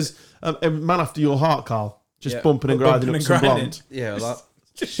because a man after your heart, Carl, just bumping and grinding up some blonde. Yeah, well,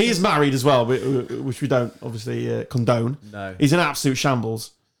 He is married as well, which we don't obviously condone. no. He's an absolute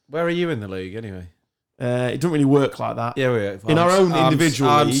shambles. Where are you in the league anyway? It doesn't really work like that. Yeah, we're In our own individual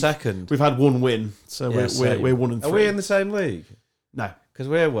I'm league, second. we've had one win, so Yeah, we're 1 and 3. Are we in the same league? No, Because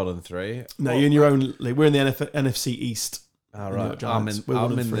we're 1 and 3. no, you're in your own league. We're in the NFC East. All New York right. Giants. We're I'm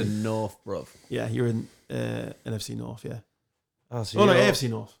 1 in and the 3. north, bruv. Yeah, you're in NFC North. Yeah. Oh, so Oh no, you're AFC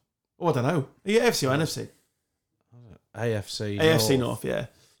North. Oh, I don't know. Are you AFC or NFC? AFC. AFC North. Yeah.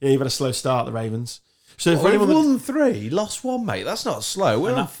 Yeah, you've had a slow start, the Ravens. So Well, we've won 3, lost 1, mate. That's not slow.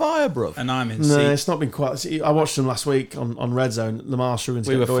 We're on fire, bruv. And I'm in No, C. it's not been quite. See, I watched them last week on Red Zone. Lamar struggling to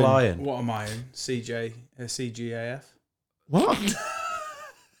We get were going. flying. What am I in? CGAF? What?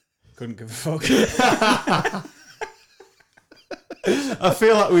 Couldn't give a fuck. I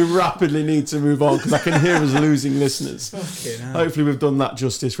feel like we rapidly need to move on because I can hear us losing listeners. Fucking hell. Hopefully we've done that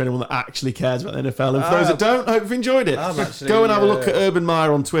justice for anyone that actually cares about the NFL. And for those that don't, hope you've enjoyed it. I'm actually, Go and have a look at Urban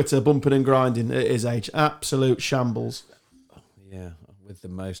Meyer on Twitter, bumping and grinding at his age. Absolute shambles. Yeah, with the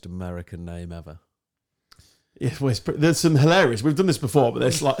most American name ever. Yeah, well, there's some hilarious. We've done this before, but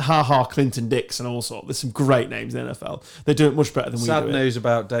there's like Clinton Dix and all sorts. There's some great names in the NFL. They do it much better than we Sad do. news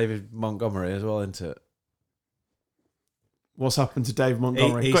about David Montgomery as well, isn't it? What's happened to Dave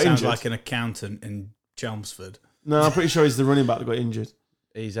Montgomery? He got sounds injured. like an accountant in Chelmsford. No, I'm pretty sure he's the running back that got injured.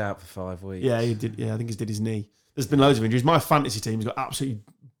 He's out for 5 weeks. Yeah, he did. Yeah, I think he did his knee. There's been loads of injuries. My fantasy team's got absolutely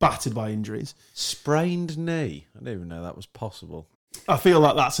battered by injuries. Sprained knee. I didn't even know that was possible. I feel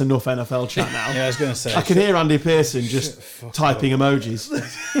like that's enough NFL chat now. Yeah, I was going to say. I can hear Andy Pearson just typing emojis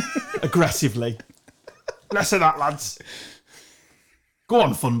aggressively. Less of that, lads. Go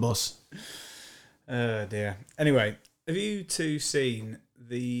on, fun bus. Oh, dear. Anyway, have you two seen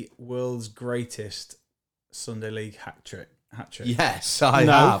the world's greatest Sunday League hat trick? Yes, I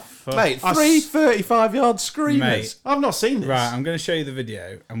No. have. Mate, I 3 s- 35-yard screamers. Mate. I've not seen this. Right, I'm going to show you the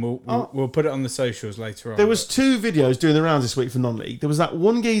video, and we'll put it on the socials later on. There was 2 videos doing the rounds this week for non-league. There was that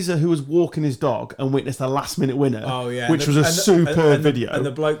one geezer who was walking his dog and witnessed a last-minute winner, Oh yeah, which was a superb video. And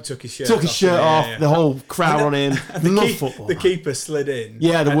the bloke took his shirt Took off. his shirt off, Yeah. the whole crowd on him. Love football. The keeper slid in.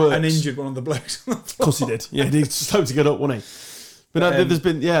 Yeah, the and, works. and injured one of the blokes on the Of floor. course he did. Yeah, he's slow to get up, wasn't he? But no, there's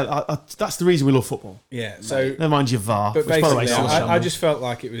been, that's the reason we love football. Yeah, so Never mind your VAR. but which, by the way, basically, is still a I shambles. just felt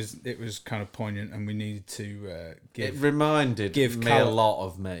like it was kind of poignant, and we needed to It give. reminded Give me Cal- a lot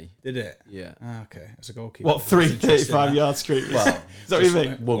of me. Did it? Yeah. Ah, okay, as a goalkeeper. What, 3 That's interesting, 35-yard screamers? Well, Is that what you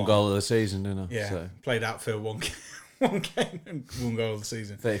mean? One goal of the season, didn't I? Yeah, So, played outfield one game and 1 goal of the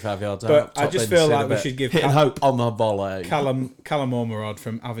season. 35 yards But out. I top just bin, feel sit like a we bit. should give Hitting hope. On the volley. Callum Ormerod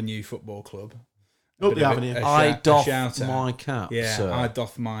from Avenue Football Club Up the avenue. I doff shout out. my cap, Yeah, sir. I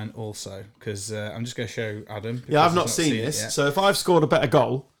doff mine also because I'm just going to show Adam. Yeah, I've because not he's seen it this. yet. So if I've scored a better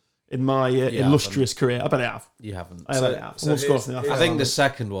goal in my illustrious career, I bet I have. You haven't. I bet I have. so Someone scores here's- me. I think the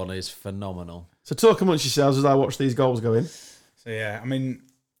second one is phenomenal. So talk amongst yourselves as I watch these goals go in. So yeah, I mean,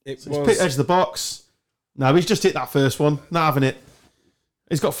 it So he's was. picked edge of the box. No, he's just hit that first one. Not having it.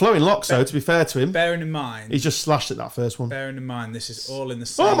 He's got flowing locks, though, to be fair to him. Bearing in mind, He's just slashed at that first one. this is all in the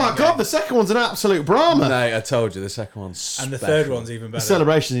same. Oh my God, game. the second one's an absolute Brahma. No, I told you the second one's And the special. third one's even The better.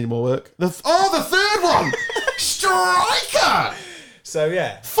 celebration needed more work. The third one! Striker! So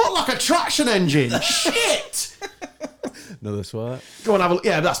yeah, Foot like a traction engine. Shit! Another swear. Go on, have a look.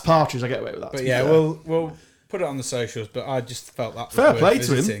 Yeah, that's Partridge. I get away with that. but to be yeah, fair. we'll put it on the socials. But I just felt that was Fair worth play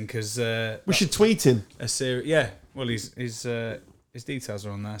to him. visiting because we should tweet him. a series. Yeah, well, his details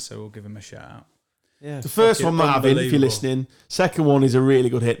are on there, so we'll give him a shout out. Yeah. The first Fucking one, not having, if you're unbelievable. listening. Second one is a really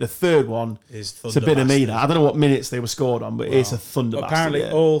good hit. The third one, Is it's a bit of me. Thunderbastard. That I don't know what minutes they were scored on, but it's a thunder. Apparently,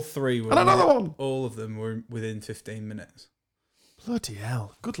 bastard, yeah. all three were. And another one. All of them were within 15 minutes. Bloody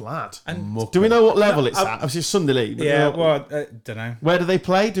hell, good lad. And Do we know what level it's I- at? Obviously, it's Sunday League. but yeah, you know- well, don't know. where do they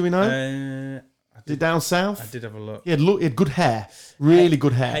play? Do we know? I Is it down south? I did have a look. He had good hair, really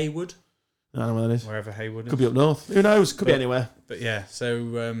good hair. Haywood, I don't know where that is. wherever Haywood is. Could be up north. Who knows? Could be But- anywhere. But yeah,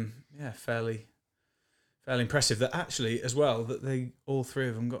 so fairly impressive. That actually, as well, that they all three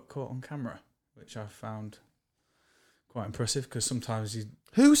of them got caught on camera, which I found quite impressive because sometimes you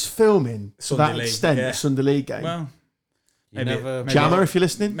Who's filming to Sunday that League, extent yeah. the Sunday League game? well You never, Jammer, if you're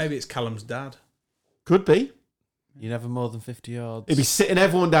listening, maybe it's Callum's dad. could be. you never more than 50 yards. He'd be sitting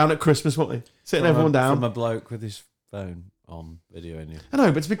everyone down at Christmas, wouldn't he? Sitting everyone down. From a bloke with his phone on videoing you. I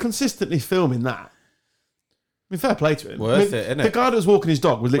know, but to be consistently filming that, I mean, fair play to him. Worth I mean, it, innit? The guy that was walking his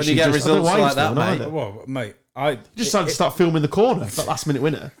dog was When literally you get just, I don't know results why he like was that, filming mate. either. Well, mate, I He just decided to start filming the corner, that last minute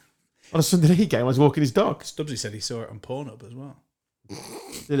winner. On a Sunday League game, I was walking his dog. Stubbsy said he saw it on Pornhub as well.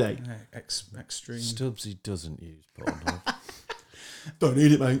 Did he? Yeah, extreme. Stubbsy doesn't use Pornhub. Don't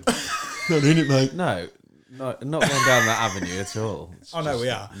need it, mate. Don't need it, mate. No, not going down that avenue at all. It's Oh, no, we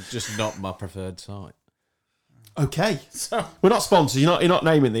are. Just not my preferred site. Okay. So We're not sponsors. You're not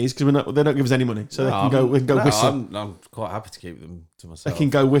naming these because they don't give us any money, so they can go. We can go whistle. I'm quite happy to keep them to They myself. can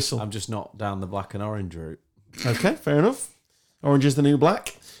go whistle. I'm just not down the black and orange route. Okay, fair enough. Orange is the new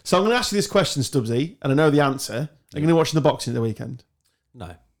black. So I'm going to ask you this question, Stubbsy, and I know the answer. Are you going to watch the boxing at the weekend?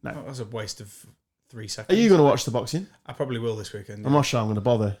 No. that was a waste of 3 Are seconds. you going to watch the boxing? I probably will this weekend. I'm not sure I'm going to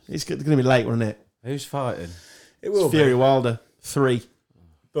bother. It's going to be late, won't it? Who's fighting? It will Fury be. Wilder 3.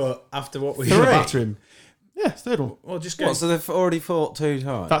 But after what we He's going to batter him. Yeah, third one. well, just go. What, so they've already fought 2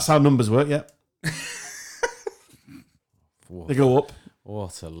 times? That's how numbers work. Yeah, they go up.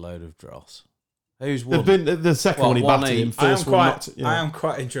 What a load of dross. Who's They've won? been the second What, one he one battered him. each? First one knocked. Yeah. I am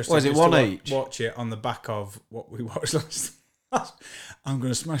quite interested. What is it, just one to each? Watch it on the back of what we watched last. I'm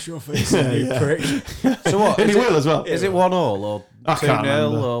going to smash your face, you Yeah. prick. So what? And Is he it, will as well. is it 1-1 or I can't 2-0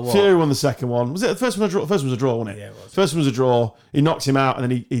 remember. or what? Fury won the second one. Was it the first one? First one was a draw, wasn't it? Yeah, it was. First one was a draw. He knocked him out, and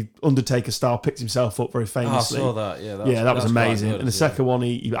then he Undertaker style picked himself up very Oh, I famously. saw that. Yeah, That was that's amazing. quite good, And the yeah. second one,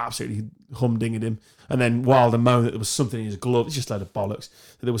 he absolutely humdinged him. And then Wilder moaned that there was something in his glove. It's just a load of bollocks.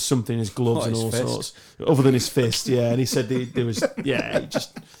 That there was something in his gloves Not and his all fist. sorts, other than his fist. Yeah, and he said there was. Yeah,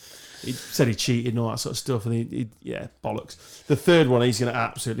 he said he cheated and all that sort of stuff. And he bollocks. The third one, he's going to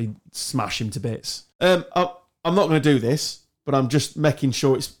absolutely smash him to bits. I'm not going to do this, but I'm just making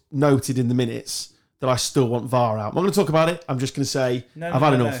sure it's noted in the minutes that I still want VAR out. I'm not going to talk about it. I'm just going to say I've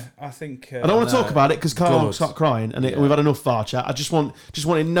had enough. No. I think I don't want to talk about it because Carl will Good. start crying, and we've had enough VAR chat. I just want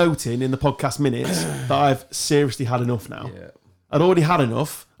it noting in the podcast minutes that I've seriously had enough now. Yeah. I'd already had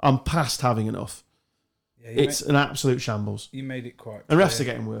enough. I'm past having enough. Yeah, It's an absolute shambles. you made it quite. And refs clear.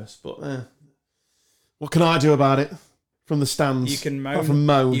 are getting worse, but what can I do about it from the stands? You can Apart moan. from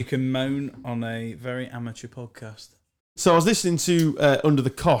moan. You can moan on a very amateur podcast. So I was listening to Under the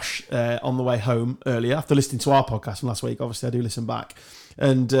Cosh on the way home earlier after listening to our podcast from last week. Obviously, I do listen back.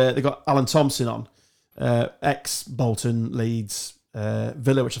 And they got Alan Thompson on, ex-Bolton, Leeds,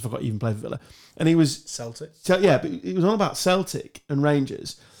 Villa, which I forgot even played for Villa. And he was... Celtic. Yeah, but he was on about Celtic and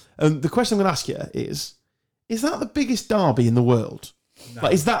Rangers. And the question I'm going to ask you is that the biggest derby in the world? No.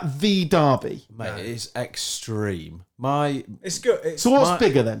 Like, is that the derby? Mate, it's extreme. My It's good. It's So what's My-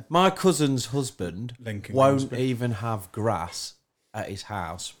 bigger then? my cousin's husband Lincoln won't Grimsby. even have grass at his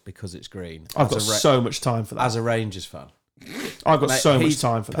house because it's green. I've As got a Ra- so much time for that. as a Rangers fan. I've got Mate, so much he's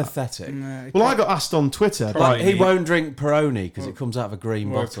time for that. Pathetic. Well, I got asked on Twitter. Probably By, Like, he won't drink Peroni because it comes out of a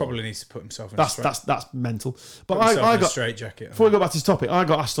green Well, he bottle. probably needs to put himself in that's mental. But put himself I in a got straight jacket. before we go back to this topic, I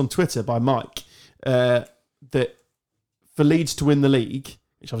got asked on Twitter by Mike that for Leeds to win the league,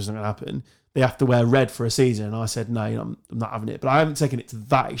 which obviously not going to happen, they have to wear red for a season. And I said, no, I'm not having it. But I haven't taken it to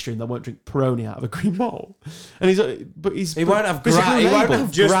that extreme. They won't drink Peroni out of a green bottle. And he won't have it's a grass. blue He won't label.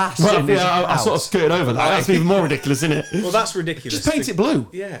 have grass. Well, in his I sort of house. skirted over that. That's even more ridiculous, isn't it? Well, that's ridiculous. Just paint it blue.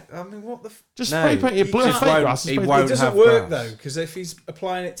 Yeah, I mean, what the... Just No, spray paint it blue. he Fake won't- grass. he spray- won't It doesn't have work, grass. though, because if he's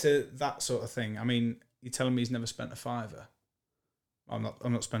applying it to that sort of thing, I mean, you're telling me he's never spent a fiver. I'm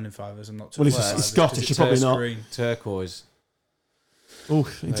not spending fivers. I'm not. Well, he's fivers, Scottish, 'cause you're probably it's not. green. Turquoise. Oh,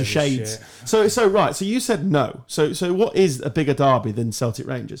 into Maybe shades. shit. So right. So you said no. So what is a bigger derby than Celtic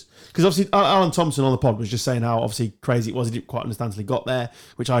Rangers? Because obviously Alan Thompson on the pod was just saying how obviously crazy it was. He didn't quite understand until he got there,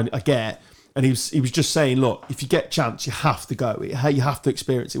 which I get. And he was just saying, look, if you get a chance, you have to go. You have to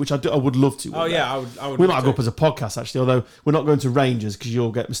experience it, which I would love to. Oh yeah, I would. We might go up as a podcast actually, although we're not going to Rangers because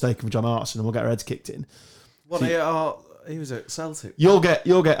you'll get mistaken for John Artson and we'll get our heads kicked in. He was at Celtic. You'll get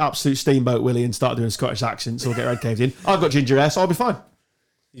absolute Steamboat Willie and start doing Scottish accents. Or we'll get red caved in. I've got ginger ale, so I'll be fine.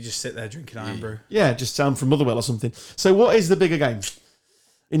 You just sit there drinking iron brew. Yeah, just sound from Motherwell or something. So what is the bigger game,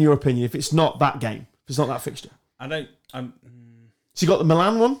 in your opinion, if it's not that game? If it's not that fixture? I'm. So you got the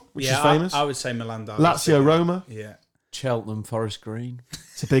Milan one, which is famous. I would say Milan derby. Lazio Roma. Yeah. Cheltenham Forest Green.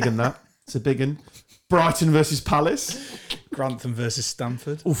 It's a big one, that. It's a big one. Brighton versus Palace. Grantham versus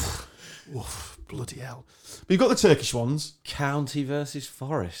Stamford. Oof, bloody hell. But you've got the Turkish ones. County versus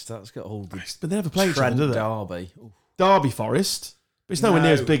Forest. That's got all the But they never played each other, Trent do they? Derby. Ooh. Derby Forest. But it's nowhere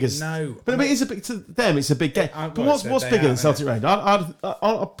near as big as... No. But I mean, it's a big, to them, it's a big game. Yeah, But well, what's they bigger are, than Celtic Rangers?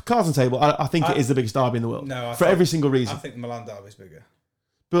 On cards on table, I think it is the biggest derby in the world. No, for every single reason. I think the Milan derby is bigger.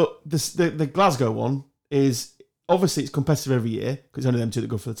 But the Glasgow one is obviously it's competitive every year because it's only them two that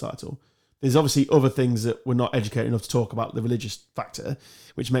go for the title. There's obviously other things that we're not educated enough to talk about, the religious factor,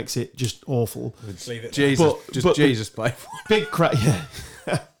 which makes it just awful. Leave it. Jesus, But- Jesus played. Big crowd, yeah.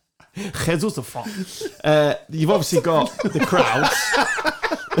 Jesus the fuck. You've obviously got the crowds.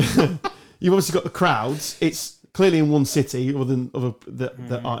 You've obviously got the crowds. It's clearly in one city, other than other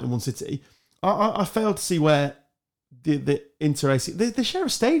that aren't in one city. I failed to see where the Inter AC they share a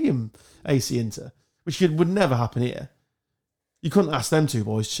stadium, AC Inter, which would never happen here. You couldn't ask them two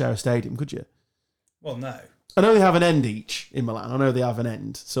boys to share a stadium, could you? Well, no. I know they have an end each in Milan. I know they have an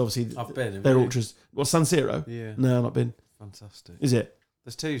end. So obviously I've been. they're ultras. What, San Siro? Yeah. No, not been. Fantastic. Is it?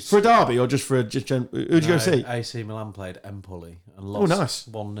 There's two. For a derby or just for a who'd you go see? AC Milan played Empoli and lost nice.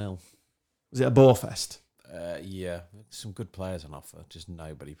 1-0. Was it a bore fest? Yeah, some good players on offer. Just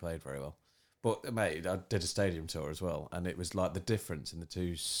nobody played very well. But mate, I did a stadium tour as well, and it was like the difference in the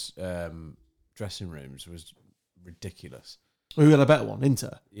two dressing rooms was ridiculous. Who had a better one?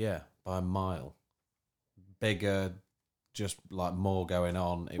 Inter. Yeah, by a mile. Bigger, just like more going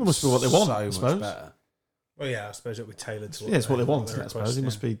on. It Well, must be what they want, so I much suppose. better. Well, yeah, I suppose it'll be tailored to. Yeah, it's what they want. they're I suppose it requesting.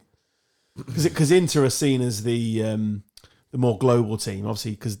 must be because Inter are seen as the more global team,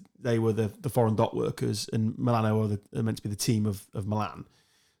 obviously because they were the foreign dock workers, and Milano are meant to be the team of Milan.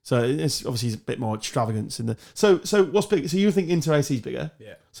 So it's obviously a bit more extravagance in the. So what's big? So you think Inter AC is bigger?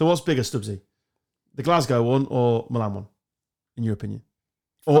 Yeah. So what's bigger, Stubbsy? The Glasgow one or Milan one, in your opinion?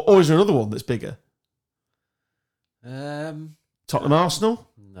 Or is there another one that's bigger? Tottenham Arsenal?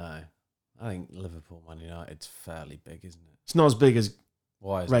 No, I think Liverpool Man United's fairly big, isn't it? It's not as big as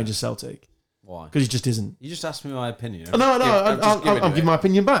Why? Is Rangers Celtic it? Why? because it just isn't. You just asked me my opinion. Oh, no, I'll give you my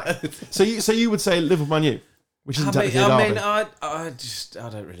opinion back. so you would say Liverpool Man U, which isn't technically a derby. I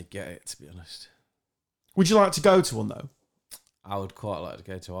don't really get it, to be honest. Would you like to go to one though? I would quite like to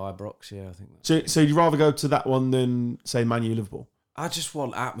go to Ibrox. Yeah, I think that's. So you'd rather go to that one than say Man U Liverpool? I just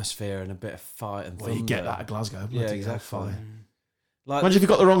want atmosphere and a bit of fight and Well, thunder. you get that at Glasgow. Yeah, bloody exactly. hell, fine. Like, Imagine if you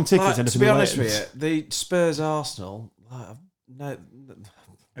got the wrong tickets. like, to be honest with you, the Spurs Arsenal, no,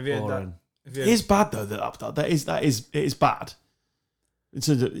 Have you had that? boring. Have you it is bad though. It is bad. It's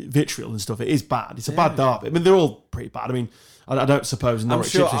a vitriol and stuff. It is bad. It's a bad derby. I mean, they're all pretty bad. I mean, I don't suppose I'm Norwich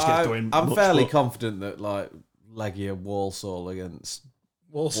sure. Ipswich gets going. I'm much, fairly but confident that like Legia Walsall against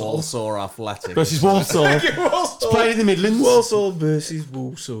Walsall Athletic versus Walsall. It's playing in the Midlands. Walsall versus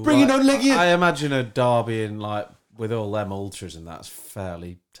Walsall. Bring it on, Legia. I imagine a derby in like with all them ultras, and that's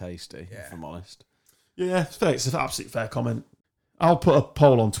fairly tasty. Yeah. If I'm honest. Yeah, it's fair. It's an absolutely fair comment. I'll put a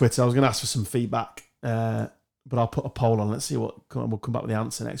poll on Twitter. I was going to ask for some feedback, but I'll put a poll on. Let's see what we'll come back with the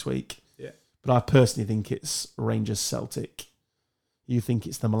answer next week. Yeah. But I personally think it's Rangers Celtic. You think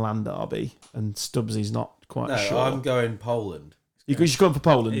it's the Milan derby, and Stubbsy's not quite No, sure. I'm going Poland. You're going for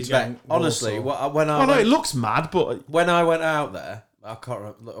Poland. He's Yeah, going honestly, Walsall. when I Oh no, went, it looks mad, but when I went out there, I can't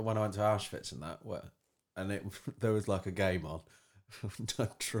remember when I went to Auschwitz and that, and there was like a game on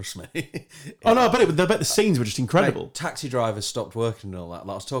Trust me. Oh no, I bet the scenes were just incredible. Mate, taxi drivers stopped working and all that.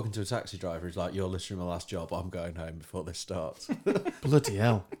 Like, I was talking to a taxi driver. He's like, "You're literally my last job. I'm going home before this starts." Bloody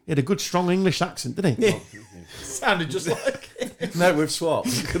hell! He had a good, strong English accent, didn't he? Yeah. Sounded just like. No, we've swapped.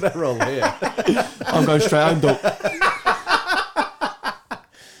 They're all here. I'm going straight home, Doc.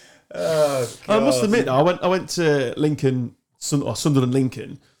 I must admit, though, I went to Lincoln, Sunderland,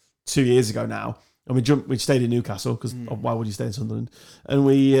 Lincoln, 2 years ago now, and we stayed in Newcastle because why would you stay in Sunderland? And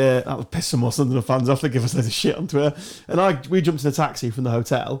that would piss some more Sunderland fans off. They give us loads of shit on Twitter. And we jumped in a taxi from the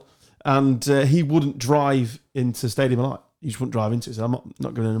hotel, and he wouldn't drive into Stadium of Light. He just wouldn't drive into it. So I'm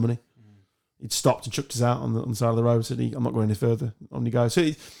not giving any money. He'd stopped and chucked us out on the side of the road. Said, "I'm not going any further." On you go. So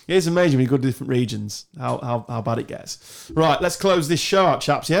it is amazing when you go to different regions how bad it gets. Right, let's close this show out,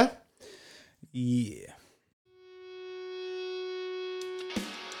 chaps. Yeah. Yeah.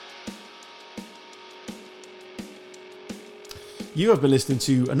 You have been listening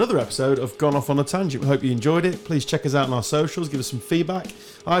to another episode of Gone Off on a Tangent. We hope you enjoyed it. Please check us out on our socials. Give us some feedback.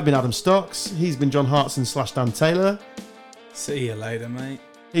 I've been Adam Stocks. He's been John Hartson / Dan Taylor. See you later, mate.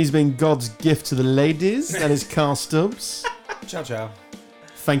 He's been God's gift to the ladies. That is Carl Stubbs. Ciao, ciao.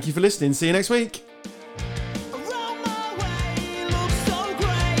 Thank you for listening. See you next week.